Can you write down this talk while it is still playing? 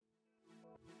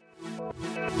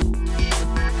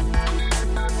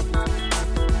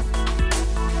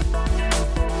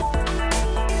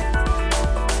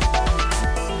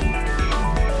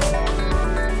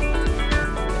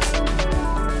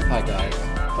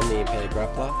Impaired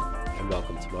Grappler, and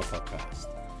welcome to my podcast.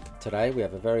 Today we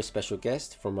have a very special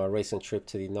guest from my recent trip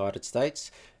to the United States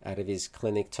out of his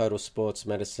clinic Total Sports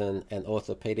Medicine and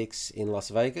Orthopedics in Las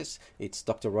Vegas. It's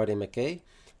Dr. Roddy McGee.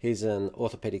 He's an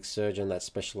orthopedic surgeon that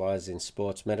specializes in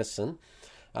sports medicine.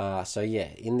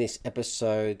 In this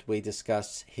episode we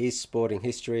discuss his sporting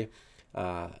history,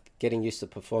 getting used to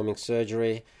performing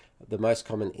surgery, the most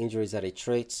common injuries that he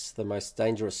treats, the most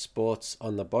dangerous sports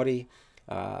on the body.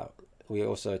 We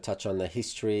also touch on the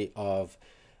history of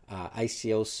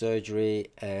ACL surgery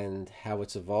and how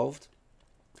it's evolved.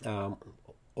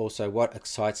 Also, what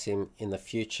excites him in the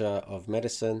future of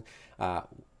medicine,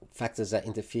 factors that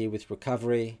interfere with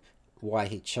recovery, why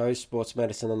he chose sports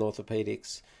medicine and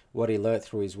orthopedics, what he learnt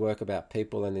through his work about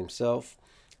people and himself,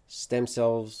 stem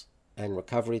cells and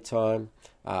recovery time,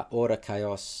 order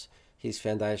chaos, his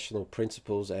foundational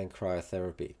principles, and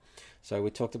cryotherapy. So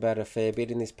we talked about it a fair bit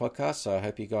in this podcast, so I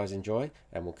hope you guys enjoy,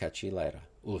 and we'll catch you later.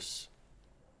 Us.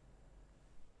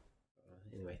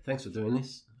 Anyway, thanks for doing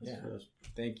this. Yeah,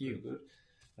 thank you. Good.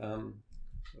 So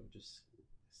we'll just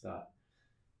start.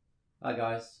 Hi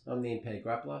guys, I'm the Impaired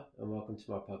Grappler, and welcome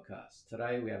to my podcast.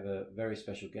 Today we have a very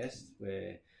special guest.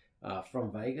 We're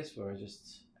from Vegas, where I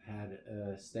just had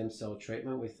a stem cell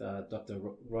treatment with Dr.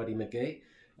 Roddy McGee,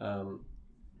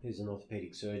 who's an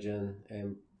orthopedic surgeon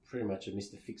and pretty much a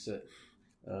Mr. Fix-It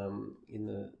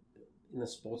in the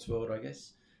sports world, I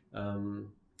guess.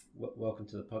 Welcome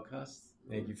to the podcast.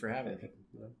 Thank you for having me.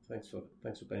 Thanks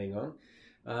for being on.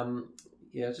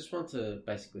 I just want to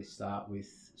basically start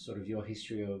with sort of your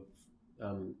history of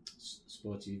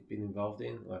sports you've been involved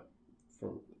in, like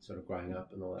from sort of growing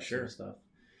up and all that sort of stuff.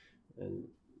 And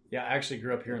yeah, I actually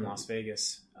grew up here in Las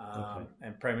Vegas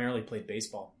and primarily played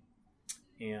baseball.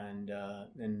 And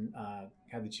then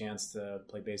had the chance to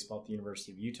play baseball at the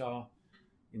University of Utah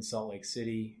in Salt Lake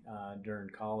City during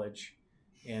college.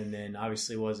 And then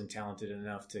obviously wasn't talented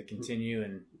enough to continue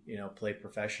and, play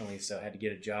professionally. So I had to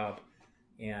get a job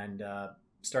and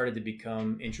started to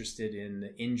become interested in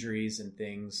the injuries and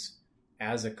things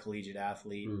as a collegiate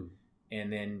athlete.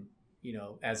 And then,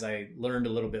 as I learned a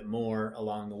little bit more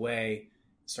along the way,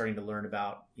 starting to learn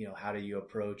about, how do you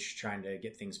approach trying to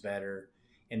get things better.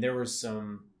 And there were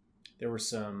some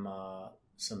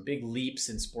big leaps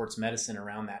in sports medicine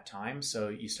around that time. So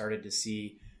you started to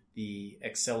see the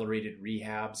accelerated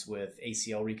rehabs with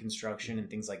ACL reconstruction and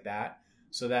things like that.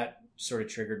 So that sort of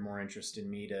triggered more interest in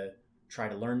me to try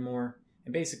to learn more.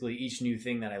 And basically each new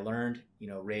thing that I learned,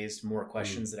 raised more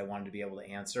questions that I wanted to be able to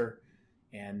answer.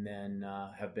 And then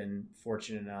have been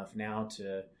fortunate enough now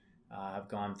to have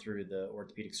gone through the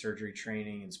orthopedic surgery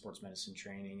training and sports medicine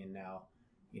training, and now,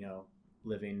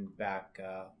 living back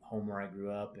home where I grew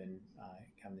up and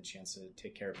having the chance to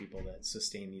take care of people that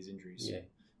sustain these injuries. Yeah.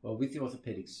 Well, with the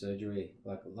orthopedic surgery,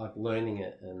 like learning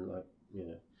it and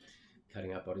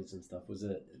cutting up bodies and stuff, was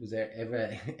there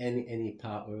ever any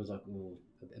part where it was like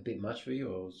a bit much for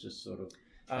you, or it was just sort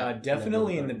of?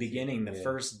 Definitely in the beginning, the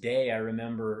first day I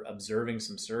remember observing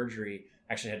some surgery.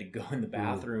 I actually had to go in the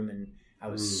bathroom and I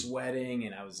was sweating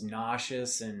and I was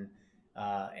nauseous and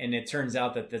it turns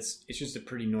out that it's just a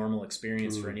pretty normal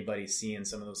experience for anybody seeing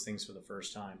some of those things for the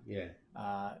first time. Yeah.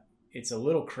 It's a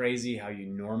little crazy how you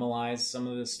normalize some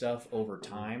of this stuff over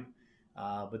time.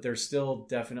 But there's still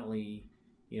definitely,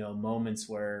 moments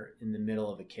where in the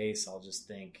middle of a case, I'll just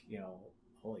think,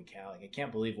 holy cow, I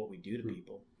can't believe what we do to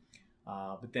people.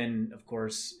 But then of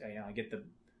course, I get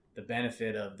the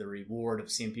benefit of the reward of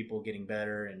seeing people getting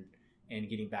better and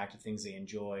getting back to things they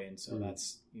enjoy. And so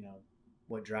that's,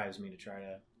 what drives me to try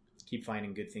to keep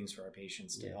finding good things for our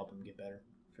patients to help them get better.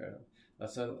 Fair enough.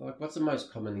 So, what's the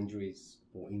most common injury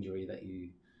that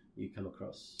you come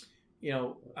across?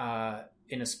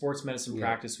 In a sports medicine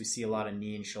practice, we see a lot of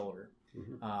knee and shoulder.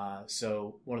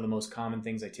 So one of the most common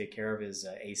things I take care of is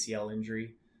ACL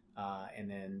injury, and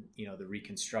then the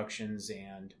reconstructions,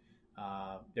 and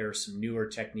there are some newer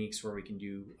techniques where we can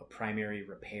do a primary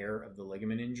repair of the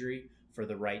ligament injury for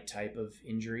the right type of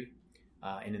injury.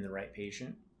 And in the right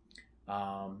patient.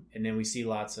 And then we see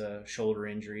lots of shoulder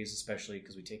injuries, especially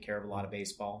because we take care of a lot of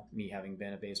baseball, me having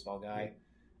been a baseball guy.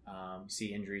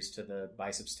 See injuries to the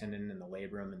biceps tendon and the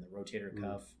labrum and the rotator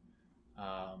cuff.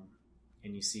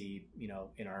 And you see,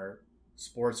 in our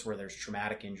sports where there's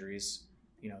traumatic injuries,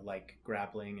 like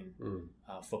grappling and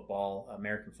football,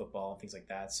 American football, things like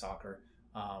that, soccer,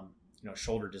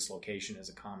 shoulder dislocation is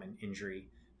a common injury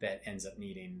that ends up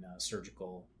needing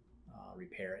surgical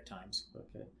repair at times.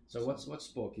 Okay. So what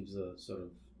sport gives the sort of,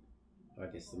 I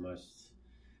guess, the most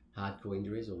hardcore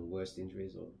injuries or the worst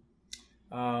injuries?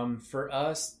 Or for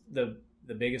us, the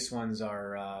biggest ones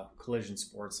are collision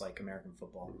sports like American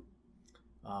football.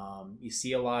 You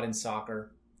see a lot in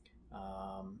soccer.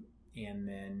 And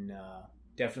then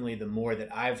definitely the more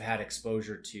that I've had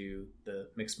exposure to the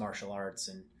mixed martial arts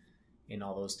and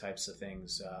all those types of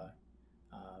things,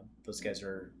 those guys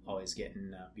are always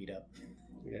getting beat up,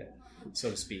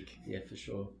 so to speak. Yeah, for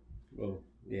sure. Well,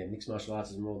 yeah, mixed martial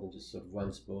arts is more than just sort of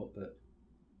one sport, but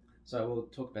so we'll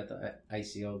talk about the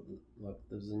ACL. Like,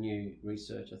 there's a new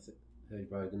research I heard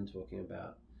Rogan talking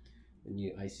about the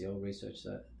new ACL research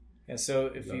that. Yeah.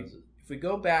 So if we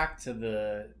go back to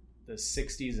the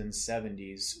 60s and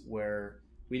 70s, where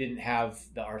we didn't have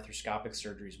the arthroscopic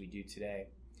surgeries we do today,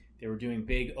 they were doing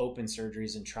big open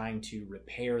surgeries and trying to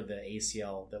repair the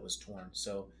ACL that was torn.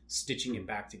 So stitching it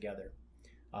back together,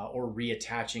 or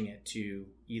reattaching it to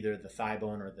either the thigh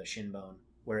bone or the shin bone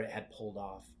where it had pulled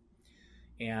off.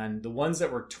 And the ones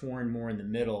that were torn more in the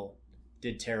middle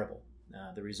did terrible.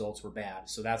 The results were bad.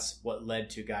 So that's what led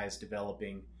to guys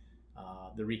developing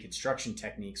the reconstruction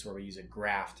techniques where we use a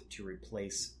graft to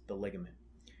replace the ligament.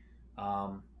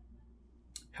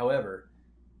 However,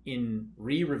 in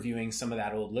re-reviewing some of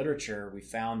that old literature, we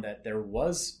found that there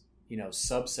was,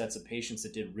 subsets of patients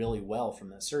that did really well from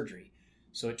that surgery.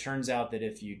 So it turns out that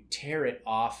if you tear it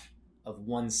off of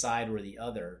one side or the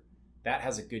other, that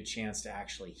has a good chance to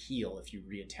actually heal if you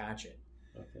reattach it.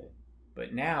 Okay.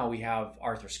 But now we have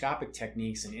arthroscopic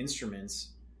techniques and instruments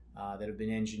that have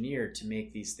been engineered to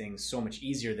make these things so much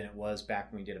easier than it was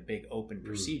back when we did a big open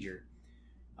procedure.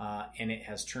 And it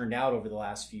has turned out over the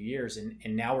last few years.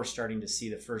 And now we're starting to see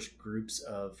the first groups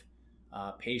of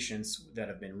patients that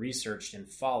have been researched and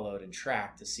followed and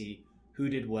tracked to see who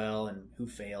did well and who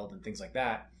failed and things like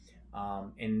that.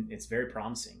 And it's very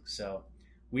promising. So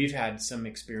we've had some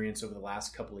experience over the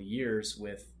last couple of years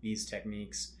with these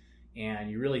techniques,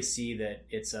 and you really see that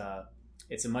it's a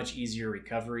much easier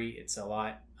recovery. It's a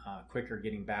lot quicker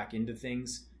getting back into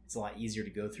things. It's a lot easier to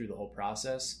go through the whole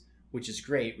process, which is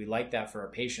great. We like that for our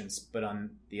patients, but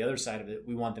on the other side of it,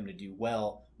 we want them to do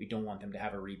well. We don't want them to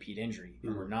have a repeat injury,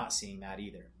 and we're not seeing that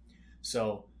either.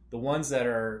 So the ones that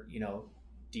are,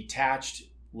 detached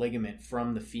ligament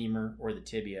from the femur or the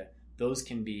tibia, those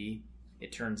can be,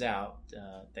 it turns out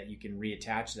that you can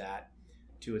reattach that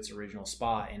to its original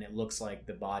spot, and it looks like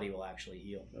the body will actually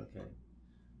heal. Okay.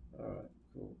 All right,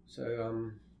 cool.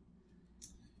 So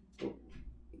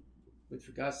with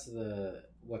regards to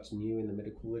what's new in the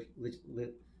medical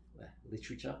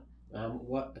literature,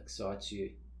 what excites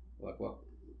you? Like what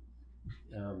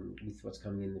with what's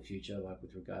coming in the future, like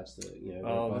with regards to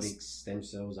robotics, stem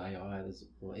cells, AI, there's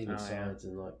even science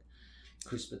and like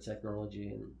CRISPR technology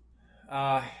and.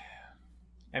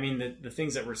 I mean, the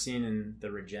things that we're seeing in the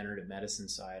regenerative medicine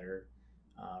side are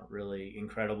really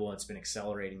incredible. It's been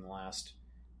accelerating the last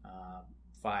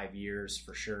 5 years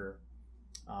for sure.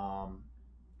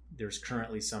 There's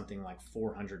currently something like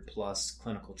 400 plus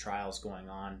clinical trials going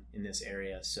on in this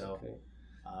area. So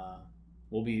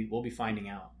we'll be finding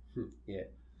out. Yeah.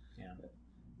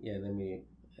 And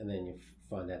then you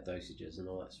find out dosages and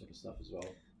all that sort of stuff as well.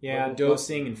 Yeah,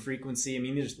 dosing and frequency. I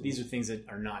mean, these are things that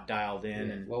are not dialed in.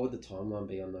 Yeah. And what would the timeline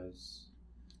be on those?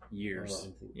 Years.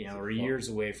 We're years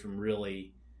away from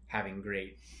really having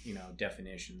great,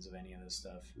 definitions of any of this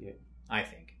stuff. Yeah, I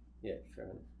think. Yeah, fair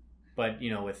enough. But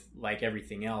with like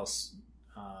everything else,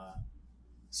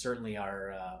 certainly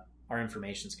our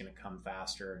information is going to come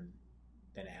faster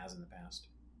than it has in the past.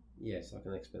 Yeah, it's like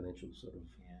an exponential sort of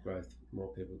growth. More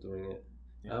people doing it.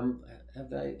 Yeah.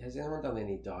 Has anyone done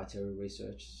any dietary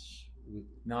research?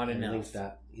 Not enough.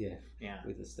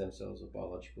 With the stem cells or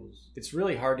biologicals. It's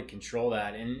really hard to control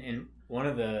that, and one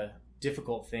of the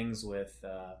difficult things with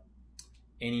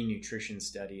any nutrition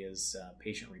study is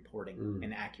patient reporting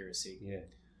and accuracy. Yeah.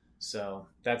 So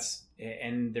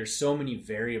and there's so many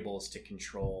variables to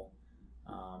control.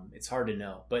 It's hard to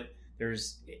know, but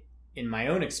in my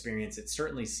own experience, it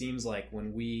certainly seems like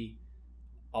when we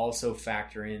also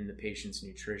factor in the patient's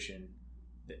nutrition,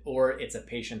 or it's a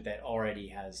patient that already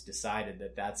has decided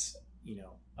that that's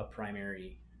a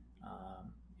primary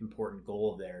important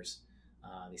goal of theirs,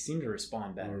 they seem to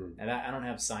respond better. And I don't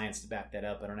have science to back that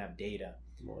up. I don't have data,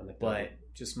 but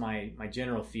just my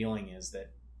general feeling is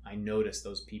that I notice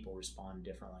those people respond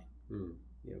differently.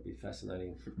 Yeah, it'll be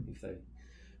fascinating if they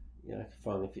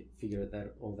finally figure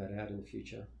all that out in the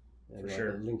future and for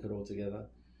sure link it all together.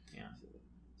 Yeah.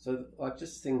 So like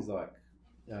just things like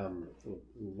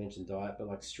we mentioned diet, but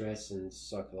like stress and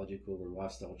psychological and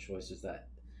lifestyle choices that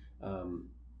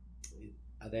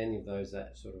are there any of those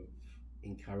that sort of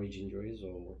encourage injuries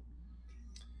or?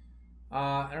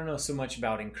 I don't know so much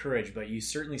about encourage, but you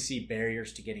certainly see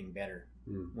barriers to getting better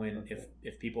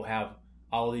if people have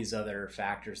all these other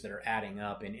factors that are adding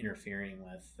up and interfering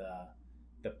with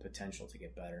the potential to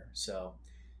get better. So,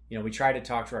 we try to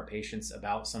talk to our patients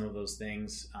about some of those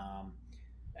things.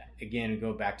 Again,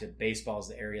 go back to baseball is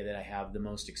the area that I have the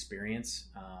most experience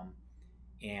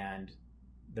and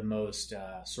the most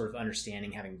sort of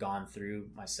understanding, having gone through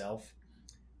myself.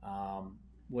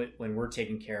 When we're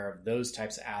taking care of those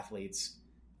types of athletes,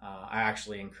 I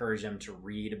actually encourage them to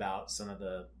read about some of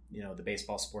the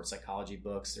baseball sports psychology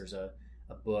books. There's a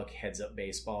book, Heads Up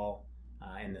Baseball,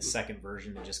 and the second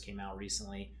version that just came out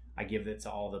recently. I give it to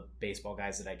all the baseball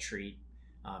guys that I treat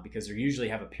because they usually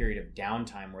have a period of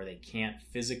downtime where they can't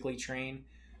physically train.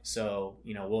 So,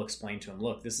 we'll explain to them,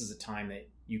 look, this is a time that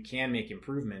you can make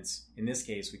improvements. In this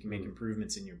case, we can make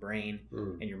improvements in your brain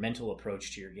and your mental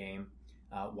approach to your game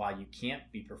while you can't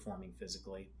be performing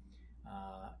physically.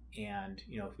 And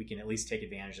if we can at least take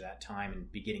advantage of that time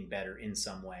and be getting better in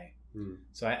some way.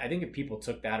 So I think if people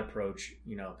took that approach,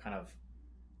 kind of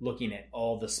looking at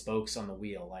all the spokes on the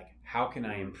wheel, like how can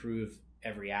I improve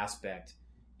every aspect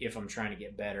if I'm trying to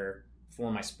get better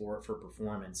for my sport, for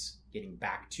performance, getting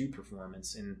back to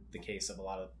performance in the case of a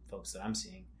lot of folks that I'm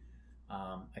seeing.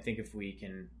 I think if we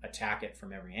can attack it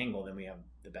from every angle, then we have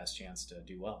the best chance to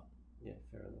do well. Yeah,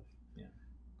 fair enough. Yeah.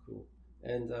 Cool.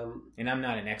 And I'm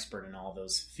not an expert in all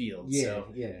those fields,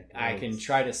 so I can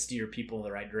try to steer people in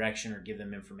the right direction or give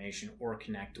them information or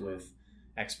connect with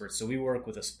experts. So we work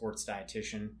with a sports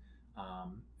dietitian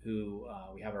who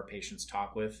we have our patients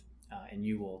talk with, and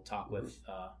you will talk with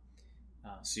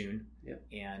soon. Yeah.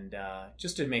 And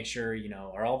just to make sure,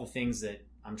 are all the things that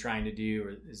I'm trying to do,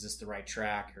 or is this the right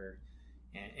track?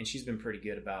 And she's been pretty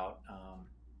good about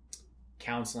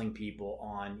counseling people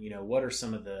on, what are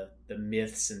some of the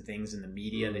myths and things in the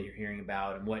media that you're hearing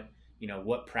about, and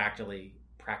what practically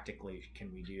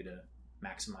can we do to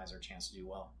maximize our chance to do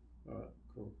well. All right,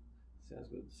 cool. Sounds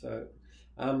good. So,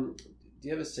 do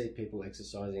you ever see people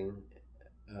exercising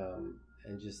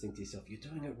and just think to yourself, you're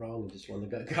doing it wrong, and just want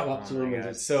to go up to them? And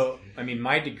just... So,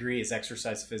 my degree is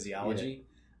exercise physiology,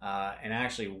 and I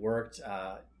actually worked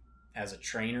as a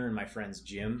trainer in my friend's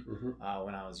gym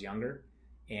when I was younger.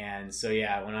 And so,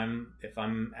 if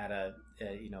I'm at a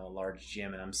large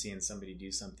gym and I'm seeing somebody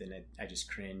do something, I just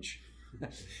cringe.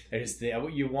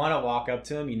 You want to walk up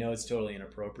to them, it's totally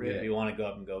inappropriate. Yeah. You want to go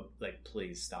up and go, like,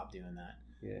 please stop doing that.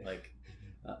 Yeah. Like,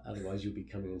 otherwise you'll be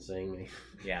coming and seeing me.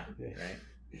 Yeah. Right.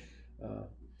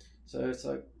 So it's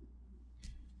like,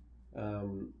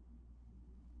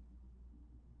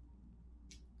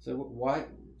 So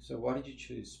why did you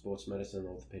choose sports medicine and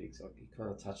orthopedics? Like, you kind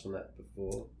of touched on that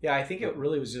before. Yeah, I think it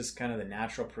really was just kind of the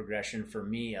natural progression for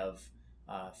me of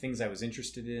things I was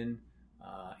interested in,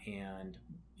 and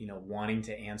wanting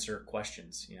to answer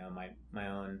questions. My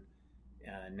own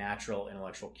natural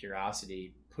intellectual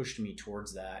curiosity pushed me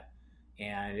towards that,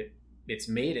 and it's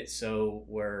made it so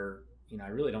where I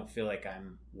really don't feel like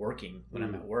I'm working when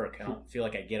I'm at work. I don't feel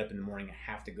like I get up in the morning and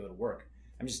have to go to work.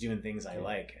 I'm just doing things I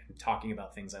like, talking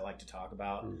about things I like to talk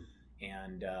about.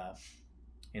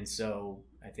 And so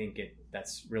I think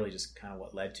that's really just kind of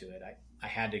what led to it. I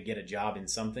had to get a job in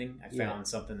something. I found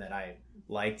something that I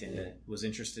liked and was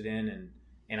interested in,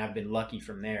 and I've been lucky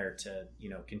from there to,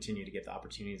 continue to get the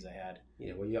opportunities I had.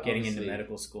 Yeah, well, getting into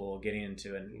medical school, getting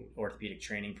into an orthopedic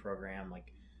training program,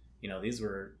 like,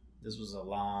 this was a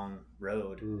long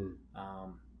road. And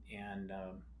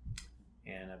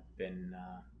I've been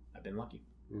lucky.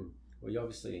 Well, you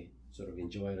obviously sort of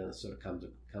enjoy it, and it sort of comes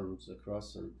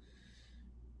across, and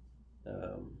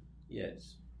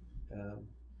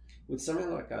would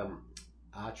something like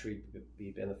archery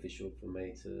be beneficial for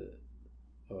me to,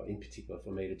 or in particular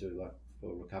for me to do, like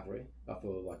for recovery,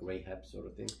 for like rehab sort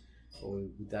of thing, or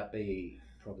would that be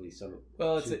probably some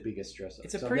bigger stressor?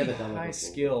 It's a pretty high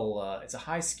skill. It's a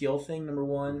high skill thing. Number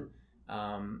one.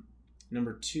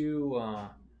 Number two.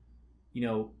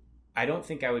 I don't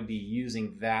think I would be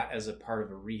using that as a part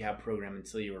of a rehab program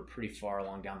until you were pretty far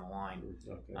along down the line,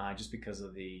 just because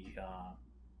of the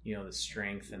the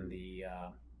strength and the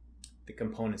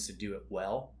components to do it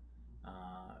well,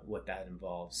 what that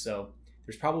involves. So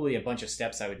there's probably a bunch of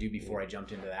steps I would do before I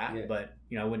jumped into that, but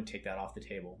I wouldn't take that off the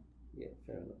table. Yeah,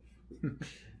 fair enough.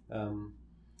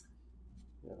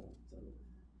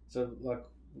 So, like,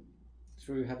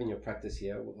 through having your practice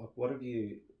here, what have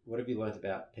you learned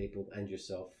about people and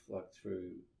yourself, like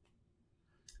through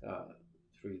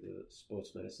the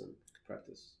sports medicine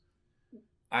practice?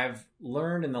 I've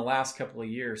learned in the last couple of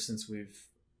years, since we've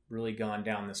really gone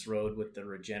down this road with the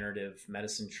regenerative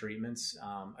medicine treatments,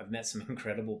 I've met some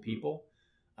incredible people.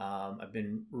 I've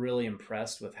been really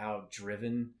impressed with how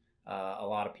driven a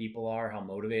lot of people are, how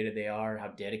motivated they are, how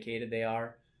dedicated they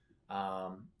are.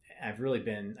 I've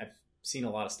seen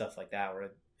a lot of stuff like that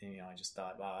where, I just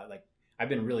thought, wow, like, I've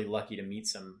been really lucky to meet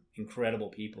some incredible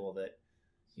people that,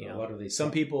 you know, what are these? Some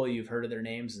people you've heard of their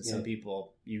names, and some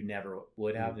people you never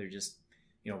would have. They're just,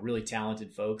 you know, really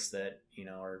talented folks that, you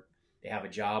know, they have a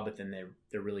job, but then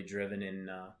they're really driven in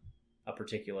a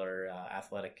particular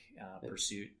athletic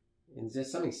pursuit. And is there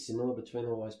something similar between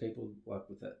all those people, like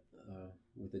with that,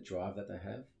 with the drive that they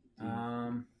have?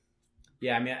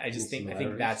 Yeah, I mean, I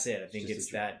think that's it. I think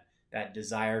it's that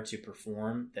desire to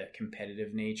perform, that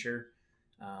competitive nature,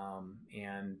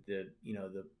 and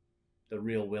the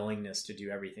real willingness to do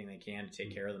everything they can to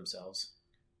take care of themselves.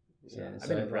 So I've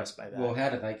been impressed by that. Well, how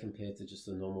do they compare to just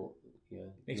the normal? You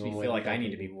know, makes me feel like I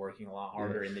need to be working a lot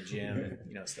harder in the gym and,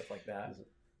 you know, stuff like that.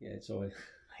 Yeah, it's always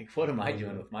like, what am I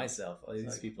doing with myself? All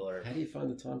these people are. How do you find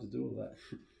the time to do all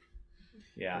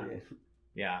that?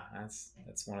 Yeah,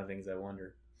 that's one of the things I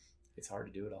wonder. It's hard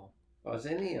to do it all. Is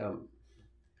there any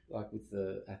like with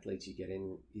the athletes you get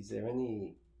in? Is there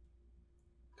any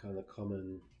kind of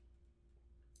common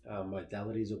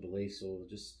modalities or beliefs or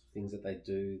just things that they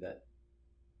do that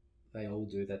they all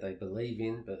do that they believe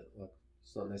in, but like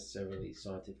it's not necessarily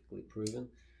scientifically proven?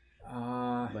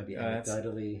 Maybe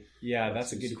anecdotally.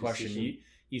 That's a good question.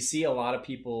 You see a lot of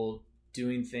people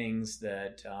doing things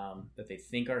that they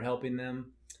think are helping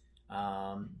them.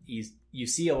 You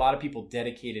see a lot of people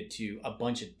dedicated to a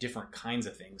bunch of different kinds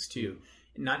of things too.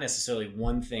 Not necessarily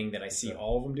one thing that I see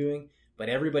all of them doing, but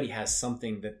everybody has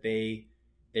something that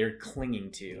they're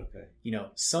clinging to. You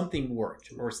know, something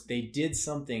worked, or they did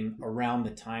something around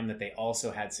the time that they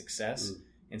also had success,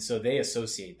 and so they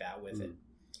associate that with it,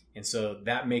 and so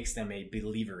that makes them a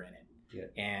believer in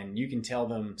it. And you can tell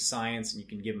them science and you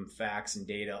can give them facts and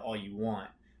data all you want,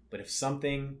 but if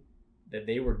something that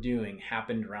they were doing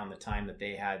happened around the time that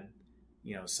they had,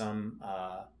 you know, some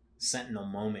sentinel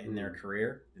moment in their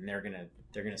career, then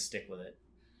they're gonna stick with it.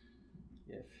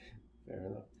 Yeah, fair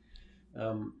enough.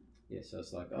 So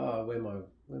it's like, I wear my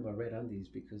red undies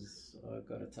because I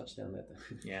got a touchdown that day.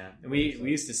 Yeah, and we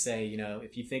used to say, you know,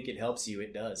 if you think it helps you,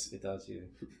 it does. It does, yeah.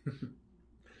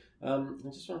 I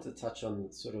just wanted to touch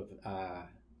on sort of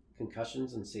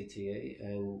concussions and CTE,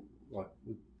 and like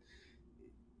would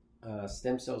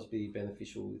stem cells be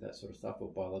beneficial with that sort of stuff, or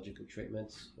biological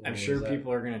treatments? I'm sure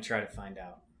people are going to try to find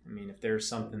out. I mean, if there's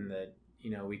something that, you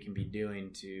know, we can be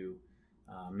doing to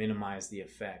minimize the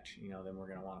effect, you know, then we're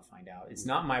going to want to find out. It's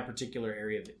not my particular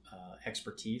area of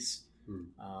expertise,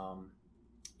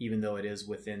 even though it is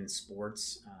within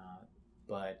sports,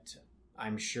 but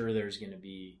I'm sure there's going to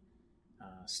be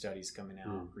studies coming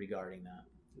out regarding that.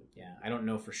 Yeah, I don't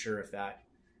know for sure if that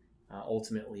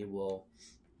ultimately will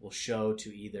show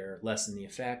to either lessen the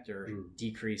effect or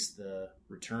decrease the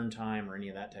return time or any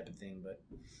of that type of thing, but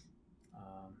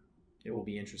it will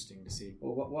be interesting to see.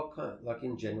 Well, what kind of, like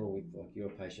in general with like your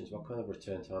patients, what kind of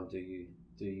return time do you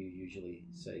usually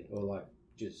see, or like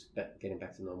just getting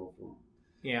back to normal from?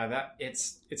 Yeah, that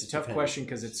it's a tough question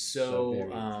because it's so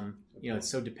you know, it's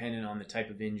so dependent on the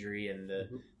type of injury and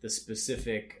the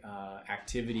specific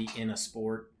activity in a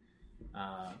sport.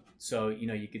 So, you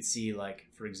know, you could see, like,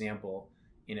 for example,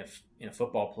 in a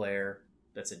football player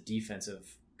that's a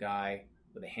defensive guy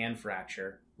with a hand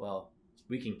fracture, well,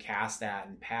 we can cast that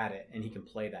and pad it and he can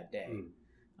play that day.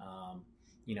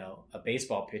 You know, a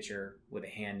baseball pitcher with a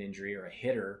hand injury, or a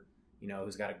hitter, you know,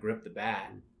 who's got to grip the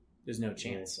bat, there's no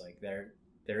chance. Like they're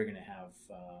going to have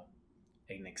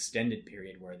an extended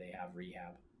period where they have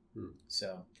rehab.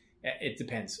 So it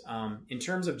depends. In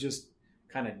terms of just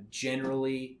kind of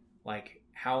generally, like,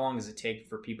 how long does it take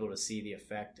for people to see the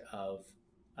effect of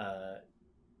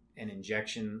an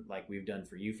injection like we've done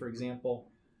for you, for example?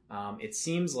 It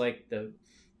seems like the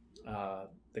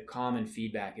common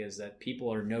feedback is that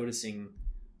people are noticing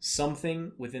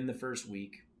something within the first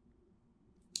week,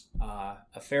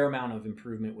 a fair amount of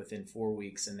improvement within 4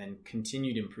 weeks, and then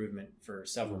continued improvement for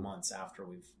several months after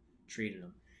we've treated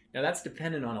them. Now, that's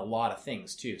dependent on a lot of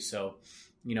things too. So,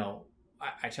 you know,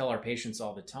 I tell our patients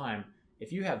all the time,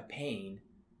 if you have pain,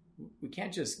 we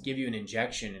can't just give you an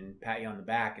injection and pat you on the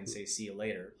back and say, see you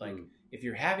later. Like, if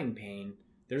you're having pain,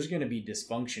 there's going to be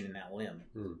dysfunction in that limb.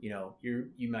 You know,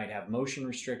 you might have motion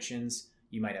restrictions,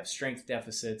 you might have strength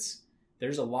deficits.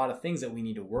 There's a lot of things that we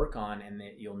need to work on and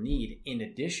that you'll need in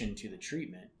addition to the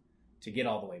treatment to get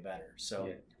all the way better.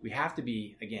 So we have to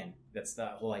be, again, that's the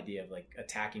whole idea of like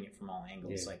attacking it from all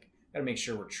angles. Like, got to make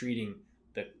sure we're treating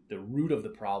the root of the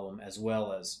problem as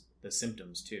well as the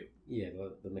symptoms too. Yeah,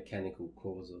 the mechanical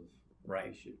cause of the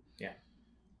issue. Yeah.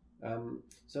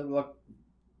 So like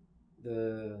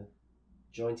the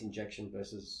joint injection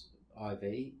versus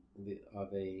IV,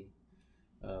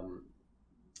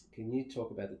 can you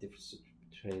talk about the difference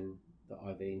between the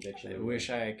IV injection? I wish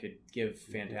I could give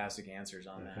fantastic answers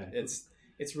on that.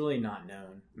 It's really not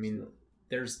known. I mean,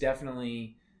 there's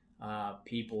definitely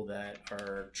people that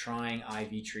are trying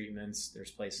IV treatments. There's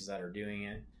places that are doing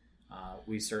it.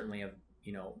 We certainly have,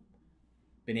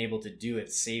 been able to do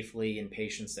it safely in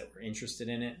patients that were interested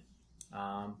in it.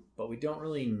 But we don't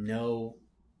really know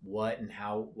what and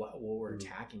how, what we're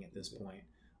attacking at this point,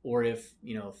 or if,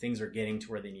 things are getting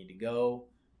to where they need to go.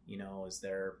 Is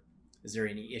there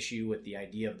any issue with the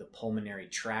idea of the pulmonary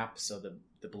trap? So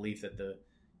the belief that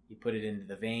you put it into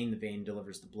the vein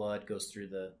delivers the blood, goes through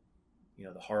the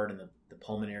heart and the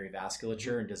pulmonary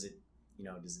vasculature, and does it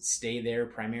stay there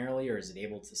primarily, or is it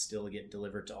able to still get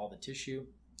delivered to all the tissue?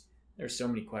 There's so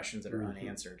many questions that are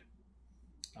unanswered.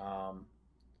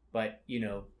 But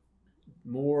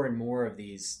more and more of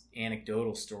these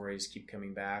anecdotal stories keep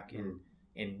coming back,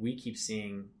 and we keep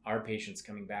seeing our patients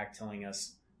coming back telling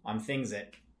us on things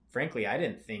that, frankly, I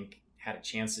didn't think had a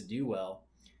chance to do well.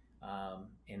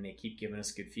 And they keep giving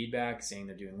us good feedback, saying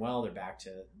they're doing well, they're back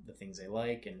to the things they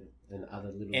like, and other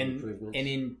little improvements.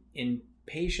 And in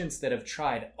patients that have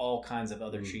tried all kinds of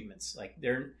other treatments, like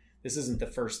this isn't the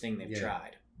first thing they've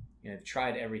tried. They've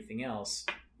tried everything else,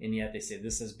 and yet they say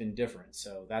this has been different.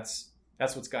 So that's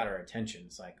what's got our attention.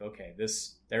 It's like, okay,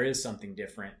 there is something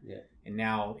different. Yeah. And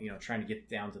now, trying to get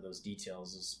down to those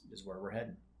details is where we're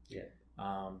heading. Yeah.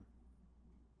 On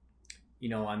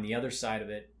the other side of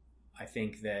it, I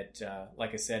think that,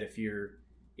 like I said, if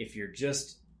you're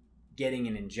just getting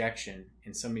an injection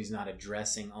and somebody's not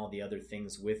addressing all the other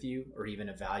things with you or even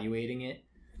evaluating it,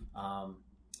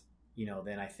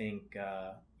 then I think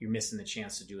you're missing the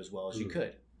chance to do as well as you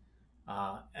could.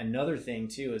 Another thing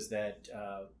too is that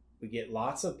we get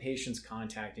lots of patients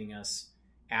contacting us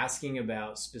asking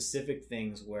about specific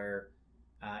things where,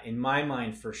 in my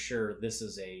mind, for sure, this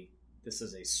is a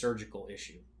surgical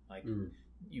issue. Like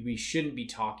we shouldn't be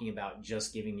talking about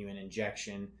just giving you an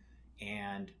injection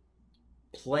and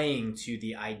playing to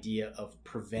the idea of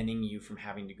preventing you from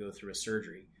having to go through a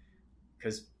surgery,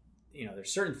 because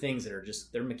there's certain things that are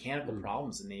just, they're mechanical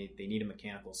problems, and they need a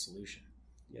mechanical solution.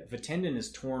 Yeah. If a tendon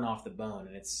is torn off the bone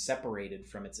and it's separated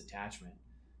from its attachment,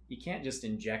 you can't just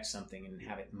inject something and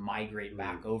have it migrate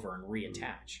back over and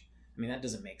reattach. I mean, that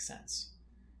doesn't make sense.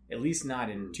 At least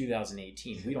not in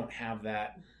 2018. We don't have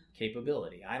that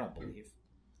capability, I don't believe.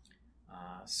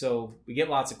 So we get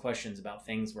lots of questions about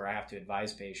things where I have to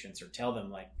advise patients or tell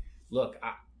them, like, look,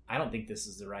 I don't think this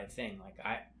is the right thing. Like,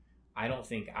 I don't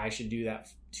think I should do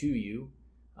that to you.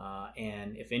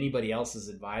 And if anybody else is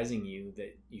advising you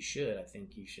that you should, I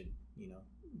think you should,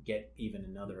 get even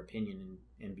another opinion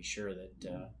and be sure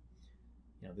that,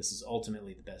 this is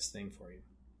ultimately the best thing for you.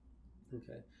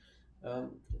 Okay.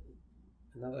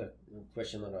 Another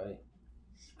question that I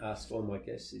ask all my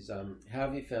guests is, how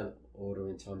have you found order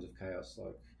in times of chaos?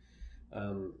 Like,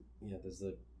 there's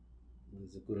the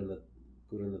good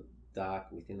and the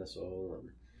dark within us all,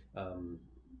 and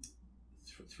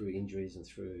through injuries and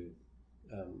through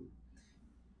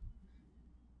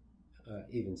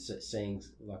even seeing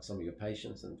like some of your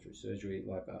patients and through surgery.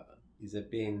 Like, is there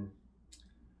been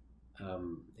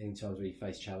any times where you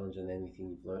face challenge and anything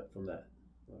you've learnt from that,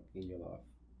 like in your life?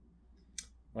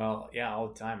 Well, yeah, all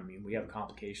the time. I mean, we have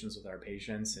complications with our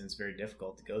patients, and it's very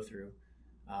difficult to go through.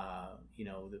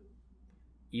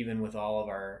 Even with all of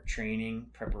our training,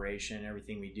 preparation,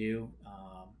 everything we do,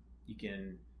 you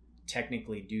can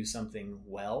technically do something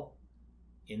well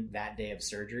in that day of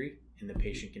surgery, and the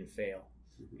patient can fail.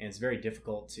 And it's very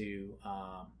difficult to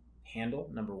handle,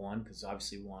 number one, because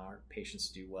obviously we want our patients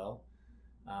to do well.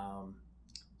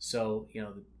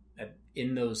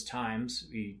 In those times,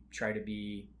 we try to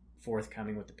be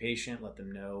forthcoming with the patient, let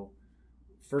them know,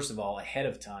 first of all, ahead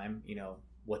of time,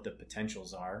 what the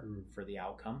potentials are for the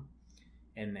outcome,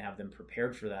 and have them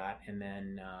prepared for that. And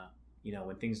then,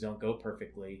 when things don't go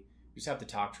perfectly, you just have to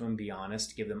talk to them, be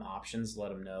honest, give them options, let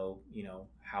them know,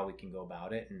 how we can go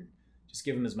about it, and just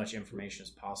give them as much information as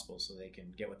possible so they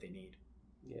can get what they need.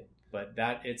 Yeah. But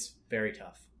it's very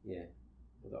tough. Yeah.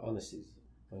 Well, the honesty is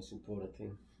the most important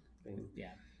thing.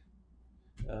 Yeah.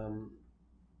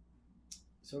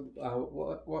 So,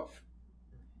 what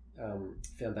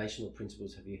foundational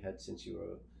principles have you had since you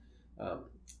were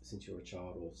a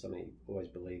child, or something you've always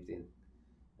believed in?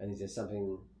 And is there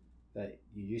something that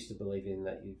you used to believe in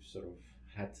that you've sort of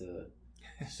had to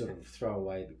sort of throw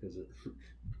away because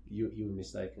you were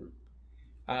mistaken?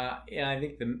 I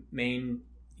think the main,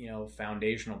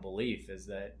 foundational belief is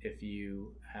that if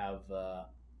you have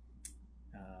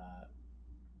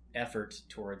effort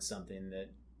towards something,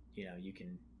 that you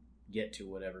can get to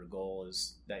whatever goal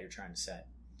is that you're trying to set.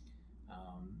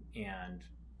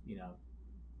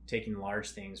 taking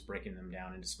large things, breaking them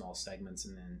down into small segments,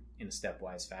 and then in a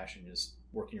stepwise fashion, just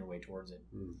working your way towards it.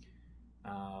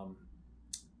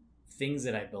 Things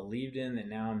that I believed in that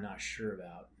now I'm not sure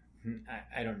about.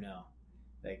 I don't know.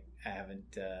 Like, I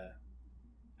haven't,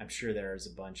 I'm sure there's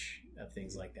a bunch of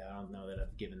things like that. I don't know that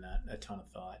I've given that a ton of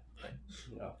thought.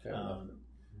 But, fair enough.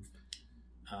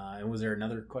 And was there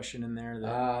another question in there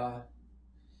that,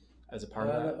 as a part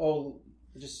of that? Oh,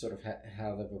 just sort of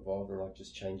how they've evolved and like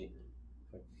just changing,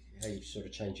 like how you sort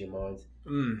of change your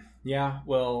mind. Yeah,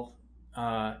 well,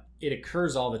 it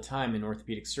occurs all the time in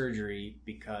orthopedic surgery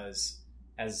because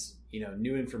as,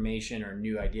 new information or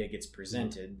new idea gets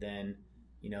presented, then,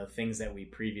 things that we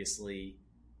previously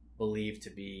believed to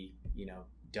be,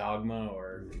 dogma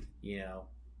or,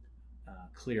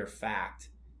 clear fact,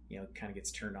 kind of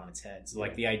gets turned on its head. So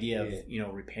like the idea of,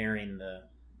 repairing the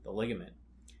ligament,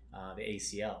 the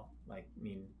ACL,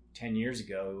 10 years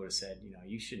ago, we would have said,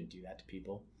 you shouldn't do that to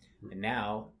people. And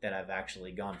now that I've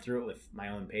actually gone through it with my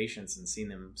own patients and seen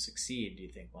them succeed, do you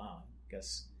think, wow, I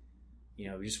guess,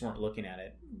 we just weren't looking at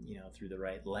it, through the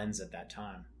right lens at that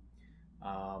time.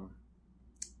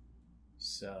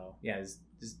 So yeah,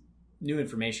 this new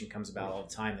information comes about all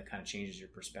the time that kind of changes your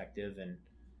perspective, and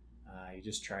you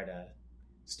just try to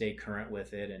stay current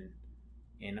with it.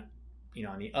 And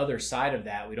on the other side of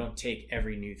that, we don't take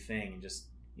every new thing and just,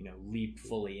 leap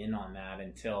fully in on that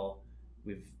until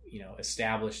we've,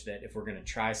 established that if we're going to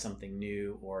try something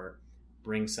new or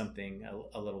bring something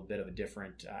a little bit of a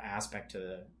different aspect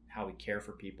to how we care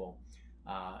for people,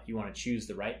 you want to choose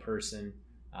the right person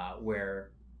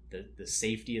where the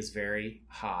safety is very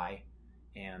high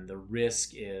and the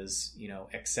risk is,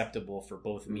 acceptable for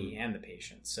both me and the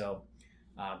patient. So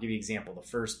I'll give you an example. The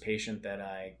first patient that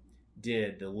I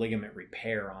did the ligament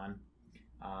repair on,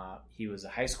 he was a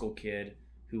high school kid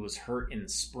who was hurt in the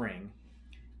spring.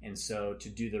 And so to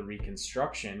do the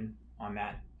reconstruction on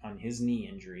his knee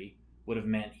injury would have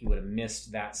meant he would have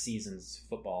missed that season's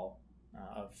football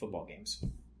games.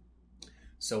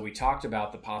 So we talked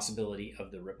about the possibility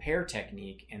of the repair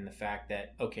technique and the fact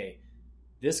that, okay,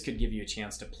 this could give you a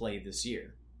chance to play this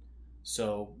year.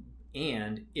 So,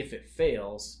 and if it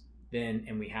fails, then,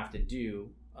 and we have to do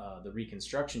the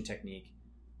reconstruction technique,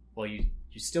 well, you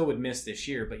still would miss this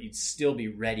year, but you'd still be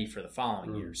ready for the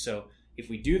following year. So if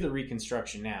we do the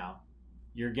reconstruction now,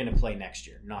 you're going to play next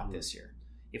year, not this year.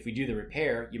 If we do the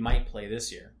repair, you might play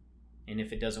this year. And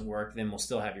if it doesn't work, then we'll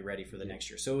still have you ready for the next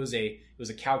year. So it was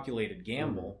a calculated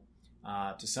gamble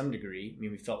to some degree. I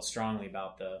mean, we felt strongly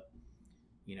about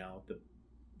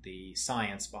the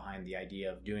science behind the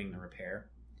idea of doing the repair.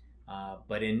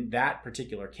 But in that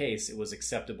particular case, it was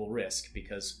acceptable risk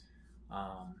because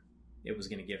it was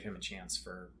going to give him a chance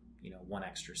for, one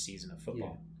extra season of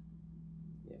football.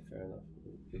 Yeah, fair enough.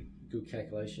 Good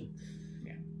calculation.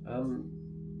 Yeah.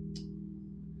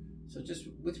 So just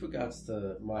with regards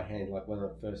to my hand, like when I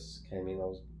first came in, I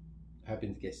was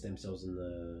hoping to get stem cells in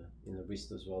the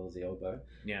wrist as well as the elbow.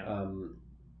 Yeah.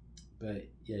 But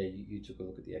yeah, you took a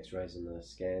look at the X-rays and the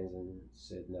scans and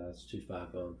said no, it's too far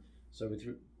gone. So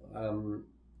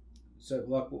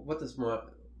what does my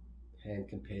hand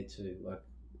compare to?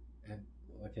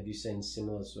 Have you seen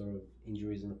similar sort of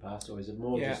injuries in the past, or is it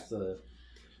more just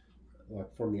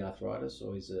from the arthritis,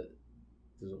 or does it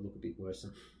look a bit worse?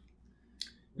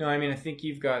 No, I mean, I think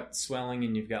you've got swelling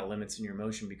and you've got limits in your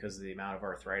motion because of the amount of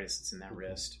arthritis that's in that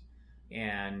wrist.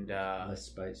 And less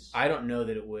space. I don't know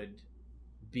that it would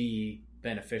be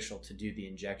beneficial to do the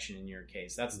injection in your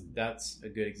case. That's a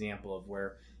good example of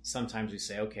where sometimes we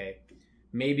say, okay,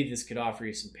 maybe this could offer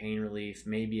you some pain relief.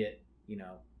 Maybe it,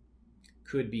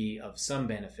 could be of some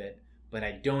benefit, but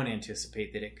I don't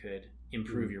anticipate that it could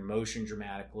improve your motion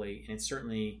dramatically. And it's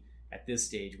certainly at this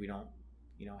stage, we don't,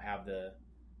 have the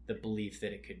belief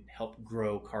that it could help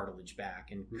grow cartilage back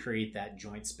and create that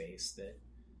joint space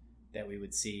that we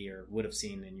would see or would have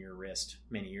seen in your wrist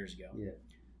many years ago. Yeah.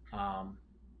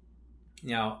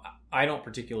 Now, I don't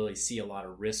particularly see a lot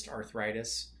of wrist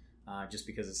arthritis just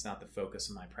because it's not the focus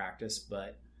of my practice,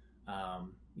 but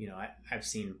I've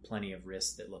seen plenty of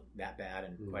wrists that look that bad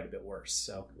and quite a bit worse.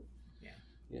 So,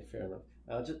 yeah, fair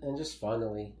enough. Just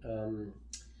finally,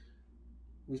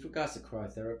 with regards to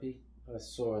cryotherapy, I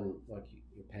saw in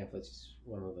your pamphlets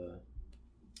one of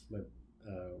the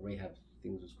rehab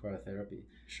things was cryotherapy.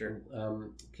 Sure.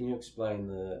 Can you explain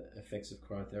the effects of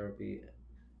cryotherapy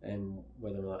and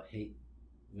whether or not heat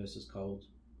versus cold?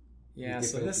 Yeah,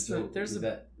 so there's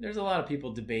a lot of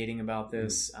people debating about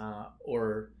this,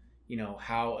 or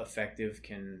how effective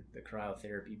can the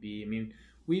cryotherapy be? I mean,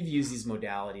 we've used these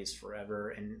modalities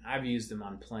forever, and I've used them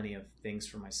on plenty of things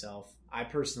for myself. I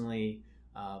personally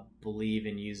believe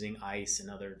in using ice and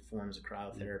other forms of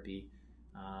cryotherapy.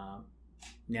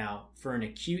 Now, for an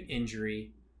acute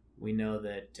injury, we know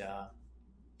that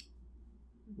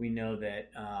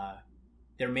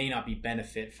there may not be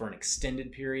benefit for an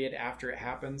extended period after it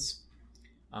happens.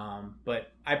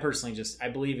 But I personally I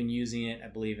believe in using it. I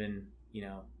believe in,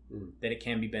 that it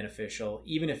can be beneficial,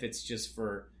 even if it's just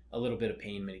for a little bit of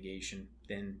pain mitigation,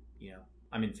 then,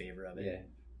 I'm in favor of it.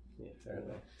 Yeah, fair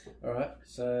enough. All right,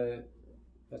 so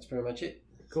that's pretty much it.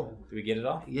 Cool. Did we get it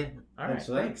all? Yeah. All right,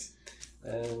 thanks.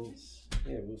 And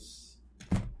yeah,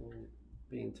 we'll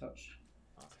be in touch.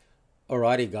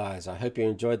 Alrighty, guys. I hope you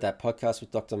enjoyed that podcast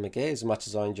with Dr. McGee as much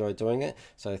as I enjoyed doing it.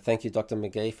 So thank you, Dr.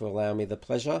 McGee, for allowing me the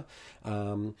pleasure.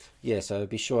 So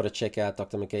be sure to check out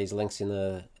Dr. McGee's links in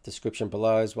the description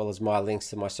below, as well as my links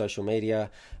to my social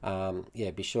media.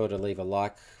 Be sure to leave a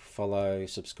like, follow,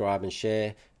 subscribe, and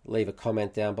share. Leave a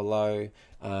comment down below.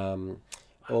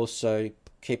 Also,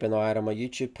 keep an eye out on my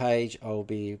YouTube page. I'll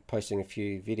be posting a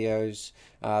few videos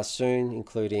soon,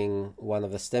 including one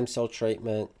of the stem cell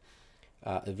treatment,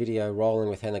 a video rolling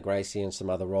with Hannah Gracie, and some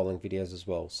other rolling videos as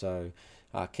well. So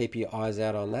keep your eyes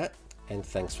out on that, and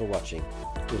thanks for watching.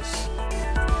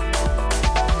 Peace.